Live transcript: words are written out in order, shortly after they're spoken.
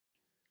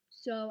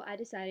So I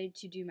decided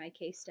to do my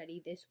case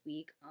study this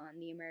week on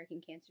the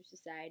American Cancer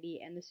Society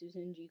and the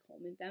Susan G.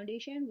 Komen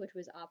Foundation, which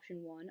was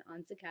option one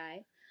on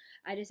Sakai.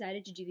 I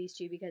decided to do these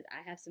two because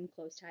I have some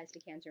close ties to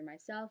cancer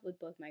myself with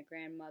both my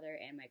grandmother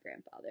and my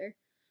grandfather.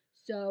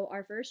 So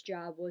our first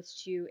job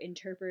was to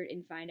interpret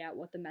and find out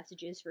what the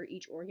messages for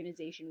each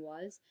organization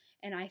was,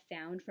 and I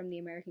found from the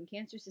American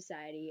Cancer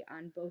Society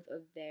on both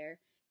of their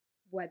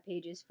web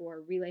pages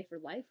for Relay for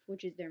Life,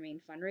 which is their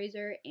main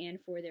fundraiser, and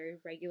for their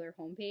regular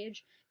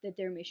homepage, that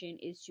their mission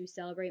is to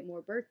celebrate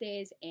more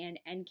birthdays and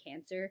end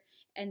cancer,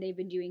 and they've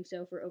been doing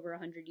so for over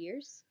 100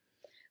 years.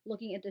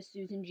 Looking at the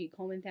Susan G.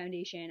 Komen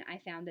Foundation,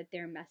 I found that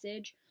their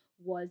message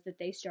was that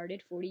they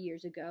started 40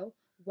 years ago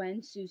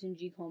when Susan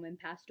G. Komen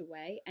passed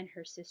away, and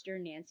her sister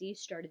Nancy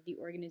started the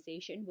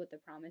organization with the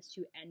promise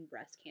to end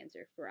breast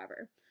cancer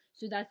forever.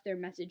 So that's their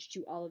message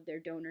to all of their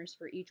donors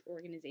for each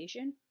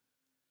organization.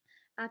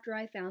 After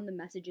I found the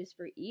messages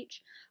for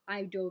each,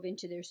 I dove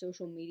into their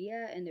social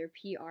media and their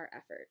PR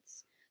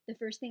efforts. The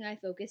first thing I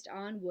focused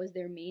on was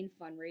their main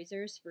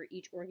fundraisers for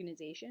each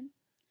organization.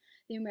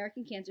 The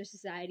American Cancer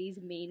Society's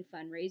main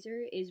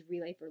fundraiser is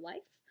Relay for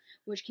Life,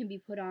 which can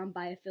be put on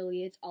by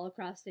affiliates all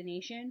across the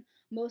nation.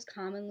 Most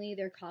commonly,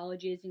 they're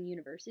colleges and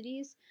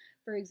universities.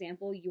 For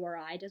example,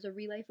 URI does a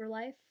Relay for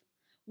Life.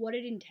 What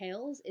it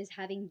entails is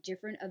having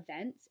different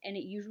events, and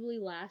it usually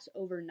lasts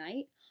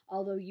overnight,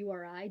 although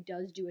URI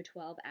does do a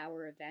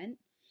 12-hour event.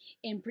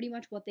 And pretty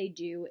much what they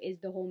do is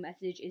the whole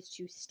message is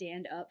to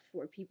stand up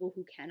for people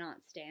who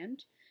cannot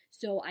stand.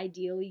 So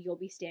ideally, you'll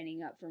be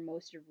standing up for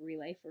most of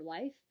Relay for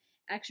Life,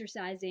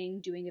 exercising,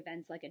 doing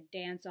events like a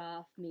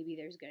dance-off. Maybe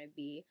there's going to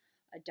be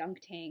a dunk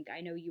tank.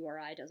 I know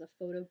URI does a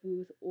photo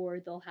booth, or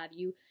they'll have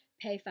you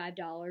pay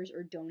 $5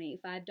 or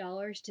donate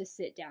 $5 to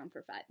sit down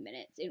for 5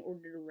 minutes in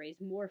order to raise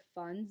more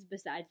funds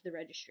besides the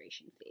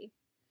registration fee.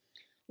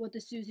 What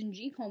the Susan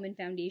G. Komen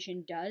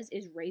Foundation does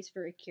is Race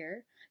for a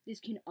Cure.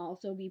 This can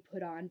also be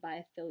put on by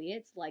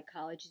affiliates like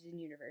colleges and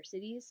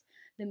universities.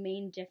 The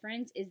main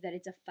difference is that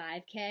it's a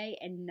 5K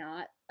and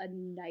not a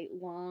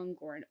night-long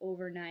or an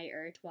overnight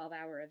or a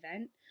 12-hour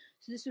event.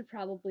 So this would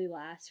probably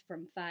last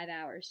from 5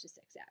 hours to 6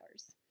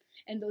 hours.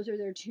 And those are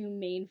their two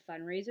main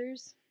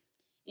fundraisers.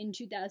 In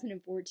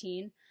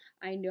 2014,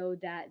 I know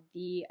that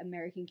the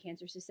American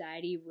Cancer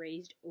Society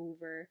raised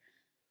over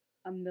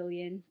 $1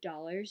 million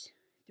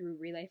through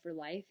Relay for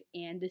Life,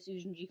 and the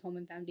Susan G.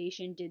 Komen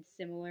Foundation did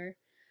similar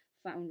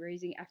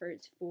fundraising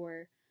efforts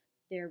for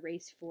their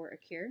Race for a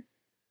Cure.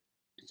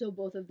 So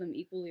both of them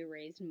equally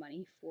raised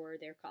money for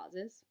their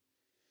causes.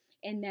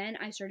 And then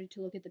I started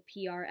to look at the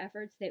PR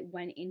efforts that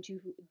went into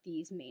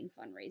these main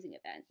fundraising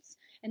events.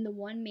 And the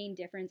one main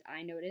difference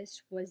I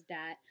noticed was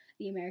that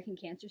the American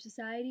Cancer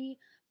Society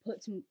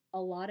puts a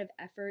lot of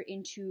effort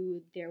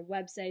into their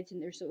websites and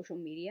their social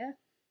media.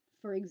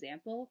 For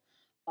example,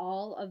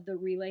 all of the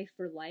Relay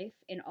for Life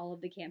and all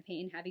of the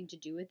campaign having to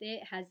do with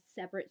it has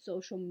separate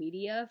social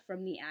media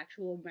from the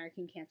actual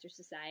American Cancer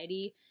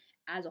Society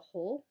as a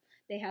whole.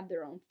 They have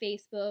their own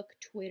Facebook,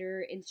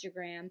 Twitter,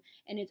 Instagram,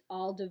 and it's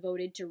all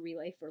devoted to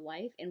Relay for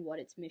Life and what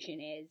its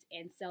mission is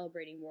and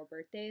celebrating more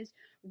birthdays,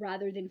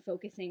 rather than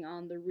focusing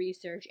on the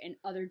research and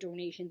other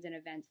donations and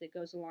events that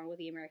goes along with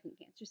the American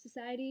Cancer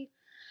Society.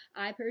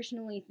 I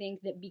personally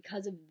think that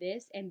because of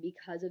this and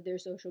because of their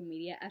social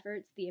media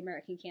efforts, the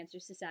American Cancer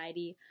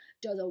Society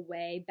does a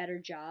way better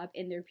job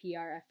in their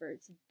PR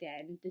efforts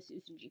than the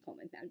Susan G.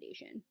 Komen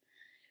Foundation.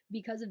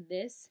 Because of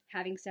this,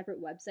 having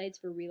separate websites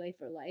for Relay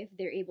for Life,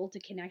 they're able to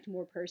connect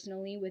more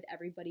personally with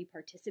everybody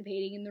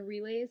participating in the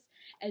relays,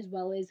 as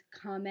well as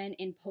comment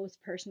and post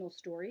personal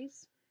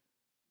stories.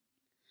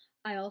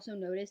 I also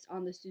noticed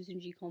on the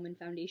Susan G. Komen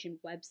Foundation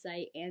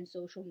website and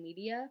social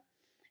media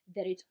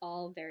that it's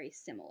all very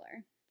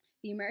similar.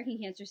 The American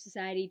Cancer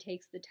Society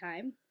takes the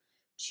time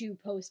to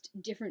post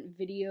different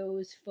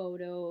videos,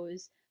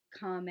 photos,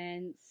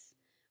 comments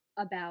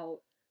about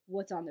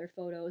what's on their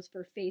photos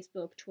for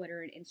Facebook,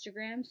 Twitter, and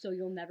Instagram, so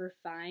you'll never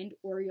find,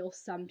 or you'll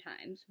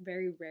sometimes,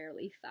 very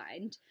rarely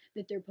find,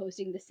 that they're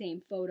posting the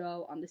same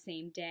photo on the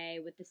same day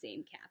with the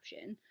same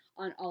caption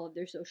on all of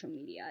their social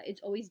media.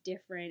 It's always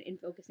different and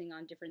focusing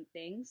on different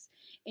things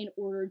in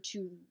order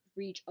to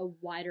reach a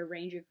wider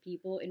range of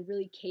people and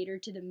really cater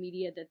to the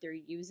media that they're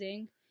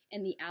using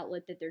and the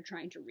outlet that they're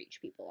trying to reach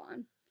people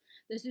on.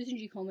 The Susan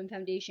G. Komen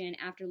Foundation,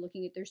 after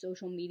looking at their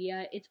social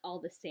media, it's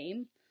all the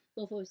same.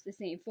 They'll post the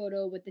same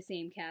photo with the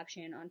same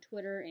caption on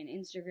Twitter and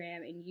Instagram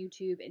and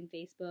YouTube and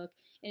Facebook,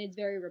 and it's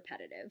very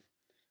repetitive.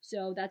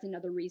 So that's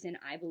another reason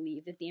I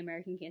believe that the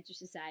American Cancer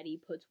Society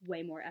puts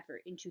way more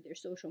effort into their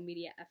social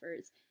media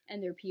efforts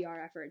and their PR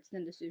efforts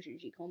than the Susan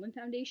G. Komen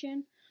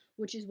Foundation,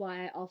 which is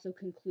why I also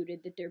concluded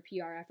that their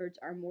PR efforts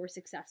are more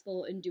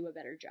successful and do a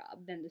better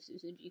job than the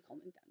Susan G.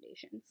 Komen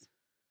Foundation's.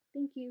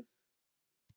 Thank you.